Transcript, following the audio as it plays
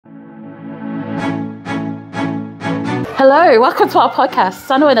Hello, welcome to our podcast.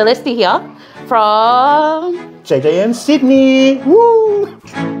 Sano Eleste here from JJM Sydney. Woo!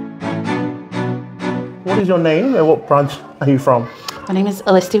 What is your name and what branch are you from? My name is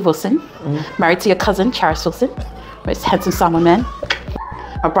Eleste Wilson, married to your cousin, Charis Wilson, most handsome Samoan man.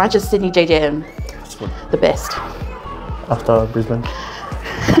 My branch is Sydney JJM, the best. After Brisbane.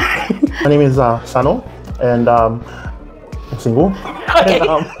 My name is Sano, and I'm single. Okay.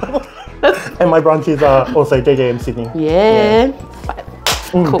 And my branch is also JJM Sydney. Yeah.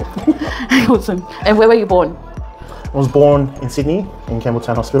 Cool. Awesome. And where were you born? I was born in Sydney, in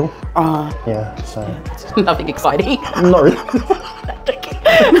Campbelltown Hospital. Yeah, so. Nothing exciting. Not really.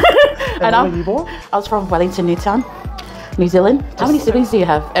 And where were you born? I was from Wellington, Newtown, New Zealand. How many siblings do you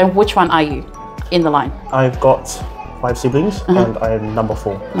have? And which one are you in the line? I've got 5 siblings, and I'm number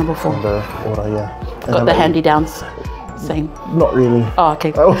 4. Number 4. In the order, yeah. And Got the hand-me-downs. Same. Not really. Oh,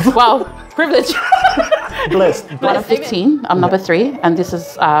 okay. Wow, privilege. Blessed. I'm 15, I'm number 3, and this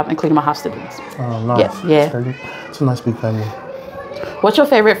is including my half siblings. Oh, nice. Yeah. It's a nice big family. What's your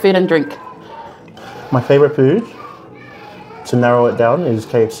favorite food and drink? My favorite food, to narrow it down, is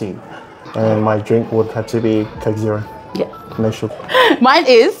KFC. And my drink would have to be Coke Zero. Yeah. No sugar. Mine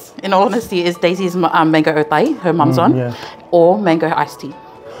is, in all honesty, is Daisy's mango otai, her mum's one, Yeah. or mango iced tea.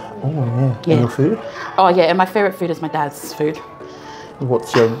 Oh, yeah. Yeah. And your food? Oh, yeah, and my favorite food is my dad's food.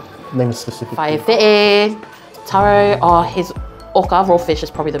 What's your name specifically? Whaewe'e, taro, or his oka, raw fish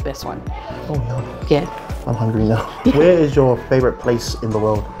is probably the best one. Oh, yeah. Yeah. I'm hungry now. Where is your favorite place in the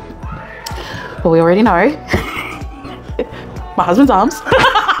world? Well, we already know. My husband's arms.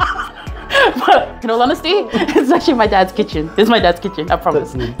 But in all honesty, it's actually my dad's kitchen. It's my dad's kitchen, I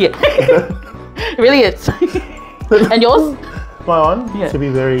promise. Yeah. It really is. And yours? My one, to be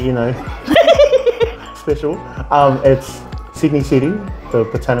very, special. It's Sydney City, the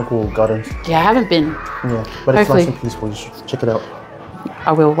Botanical Gardens. Yeah, I haven't been. Yeah, but it's Hopefully. nice and peaceful. You should check it out.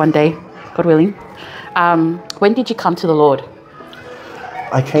 I will one day, God willing. When did you come to the Lord?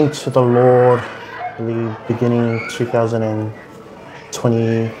 I came to the Lord, I believe, beginning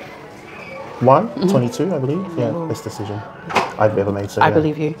 2021, 22, I believe. Yeah, best decision I've ever made. So I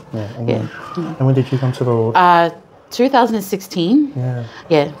believe you. Yeah, amen. Yeah. And when did you come to the Lord? 2016.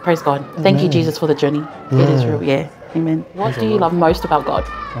 Yeah, praise God. Thank you, Jesus, for the journey. It is real. Yeah, amen. What do you love most about God?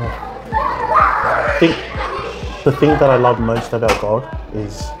 I think the thing that I love most about God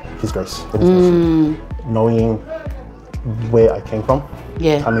is His grace and His mercy. Knowing where I came from.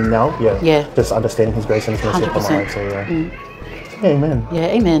 Yeah. I mean now, just understanding His grace and His mercy upon my 100%. life. So yeah, amen. Yeah,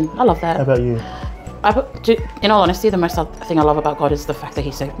 amen. I love that. How about you? In all honesty, the most thing I love about God is the fact that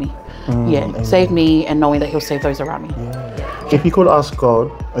He saved me. Amen. Saved me and knowing that He'll save those around me. If you could ask God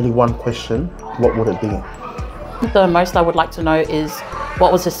only one question, what would it be? The most I would like to know is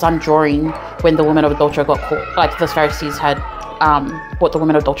what was His son drawing when the woman of adultery got caught? Like the Pharisees had brought the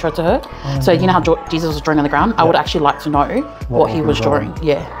woman of adultery to her. So you know how Jesus was drawing on the ground? I would actually like to know what He was drawing.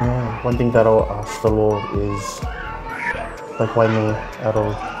 Yeah. One thing that I'll ask the Lord is, like, why me out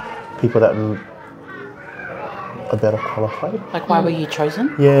of people that are better qualified? Like, why were you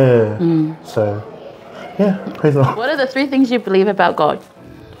chosen? Yeah. So, yeah, praise the Lord. What are the 3 things you believe about God?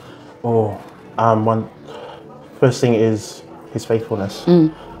 First thing is His faithfulness.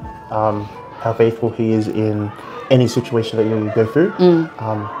 How faithful He is in any situation that you go through.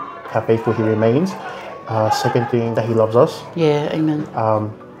 How faithful He remains. Second thing, that He loves us. Yeah, amen.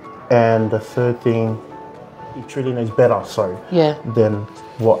 And the third thing, He truly knows better, than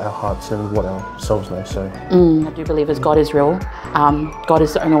what our hearts and what our souls know. So I do believe as God is real. God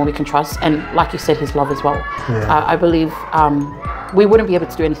is the only one we can trust, and like you said, His love as well. I believe we wouldn't be able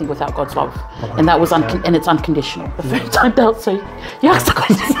to do anything without God's love, and that was and it's unconditional. The first time out, so you asked the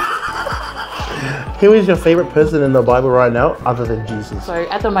question. who is your favorite person in the Bible right now, other than Jesus? So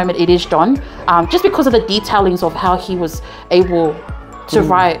at the moment, it is John, just because of the detailings of how he was able to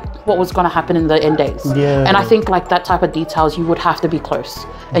write what was going to happen in the end days. And I think like that type of details, you would have to be close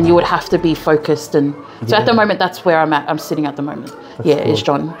and you would have to be focused. And so at the moment, that's where I'm at. I'm sitting at the moment. That's cool. It's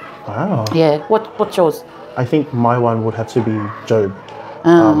John. Wow. Yeah. What's yours? I think my one would have to be Job.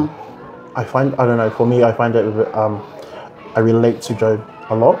 For me, I find it, I relate to Job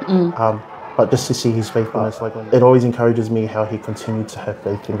a lot. But just to see his faithfulness, it always encourages me how he continued to have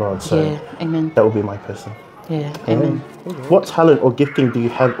faith in God. So amen. That would be my person. Yeah, amen. What talent or gifting do you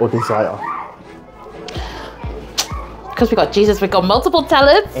have or desire? Because we got Jesus, we got multiple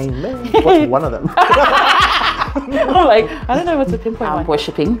talents. Amen. What's one of them? I'm like, I don't know what's the pinpoint.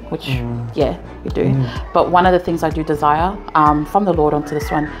 Worshipping, which we do. But one of the things I do desire from the Lord onto this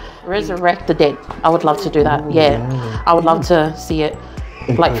one, resurrect the dead. I would love to do that. I would love to see it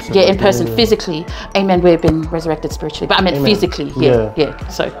In like person, in person, physically. Amen. We've been resurrected spiritually, but I meant physically. Yeah.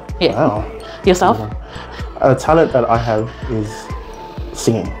 So Wow. Yourself? A talent that I have is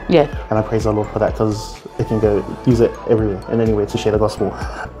singing. Yeah. And I praise the Lord for that, because I can use it everywhere and anywhere to share the gospel.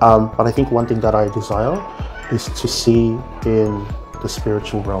 But I think one thing that I desire is to see in the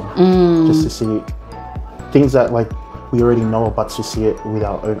spiritual realm, just to see things that like we already know, but to see it with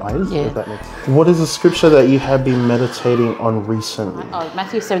our own eyes. If that makes sense. What is the scripture that you have been meditating on recently?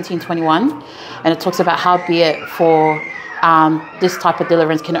 Matthew 17:21, and it talks about howbeit for this type of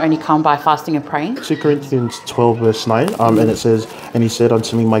deliverance can only come by fasting and praying. 2 Corinthians 12 verse 9, and it says, and he said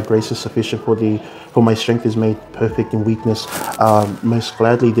unto me, my grace is sufficient for thee, for my strength is made perfect in weakness. Most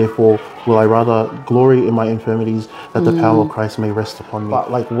gladly, therefore, will I rather glory in my infirmities, that the power of Christ may rest upon me. But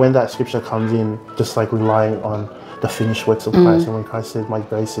like when that scripture comes in, just like relying on the finished works of Christ, and when Christ said, my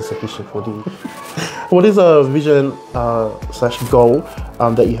grace is sufficient for thee. What is a vision / goal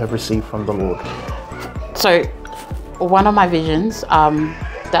that you have received from the Lord? So one of my visions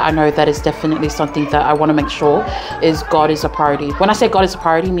that I know that is definitely something that I want to make sure is God is a priority. When I say God is a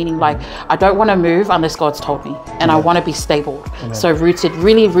priority, meaning like I don't want to move unless God's told me, and I want to be stable. Amen. So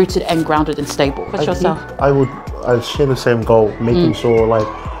really rooted and grounded and stable. What's yourself? I share the same goal, making sure like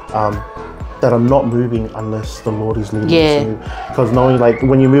that I'm not moving unless the Lord is leading me to move. Because knowing like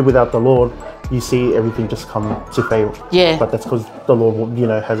when you move without the Lord, you see everything just come to fail. Yeah. But that's because the Lord,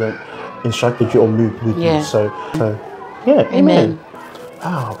 hasn't instructed you or moved with you. So yeah, amen.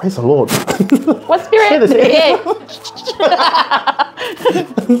 Oh, praise the Lord. What spirit?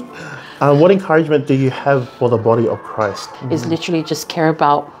 What encouragement do you have for the body of Christ? Is literally just care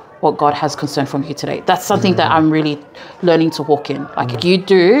about what God has concern from you today. That's something that I'm really learning to walk in. Like you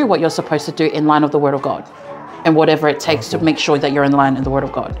do what you're supposed to do in line of the Word of God, and whatever it takes to make sure that you're in line in the Word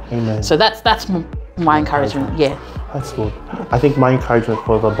of God. Amen. So that's my encouragement. Yeah. That's good. I think my encouragement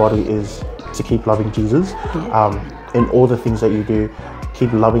for the body is to keep loving Jesus. In all the things that you do,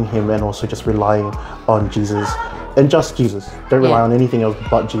 keep loving him, and also just relying on Jesus and just Jesus. Don't rely on anything else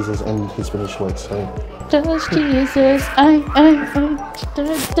but Jesus and his finished work. So just Jesus, just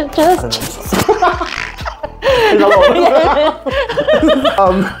Jesus.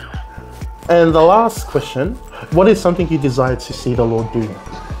 And the last question, what is something you desire to see the Lord do?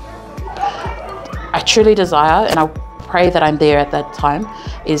 I truly desire, and I pray that I'm there at that time,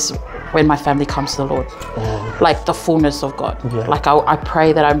 is when my family comes to the Lord, like the fullness of God. Like I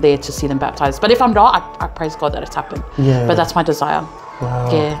pray that I'm there to see them baptized. But if I'm not, I praise God that it's happened. But that's my desire.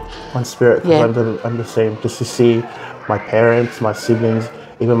 Wow. One spirit, because I'm the same. Just to see my parents, my siblings,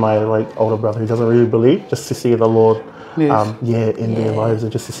 even my older brother who doesn't really believe, just to see the Lord move. In their lives,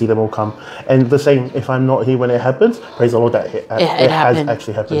 and just to see them all come. And the same, if I'm not here when it happens, praise the Lord that it has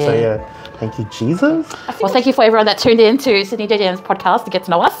actually happened. So thank you, Jesus. Well, thank you for everyone that tuned in to Sydney JJM's podcast to get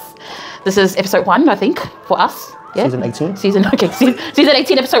to know us. This is episode 1, I think, for us. Season 18. Season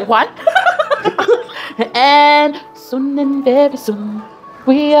 18, episode 1. And soon and very soon,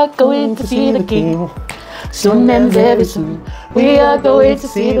 we are going to see the King. Soon and very soon, we are going to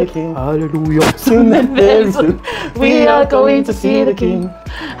see the King. Hallelujah. Soon and very soon, we are going to see the King.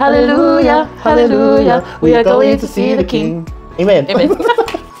 Hallelujah, hallelujah, we are going to see the King. Amen.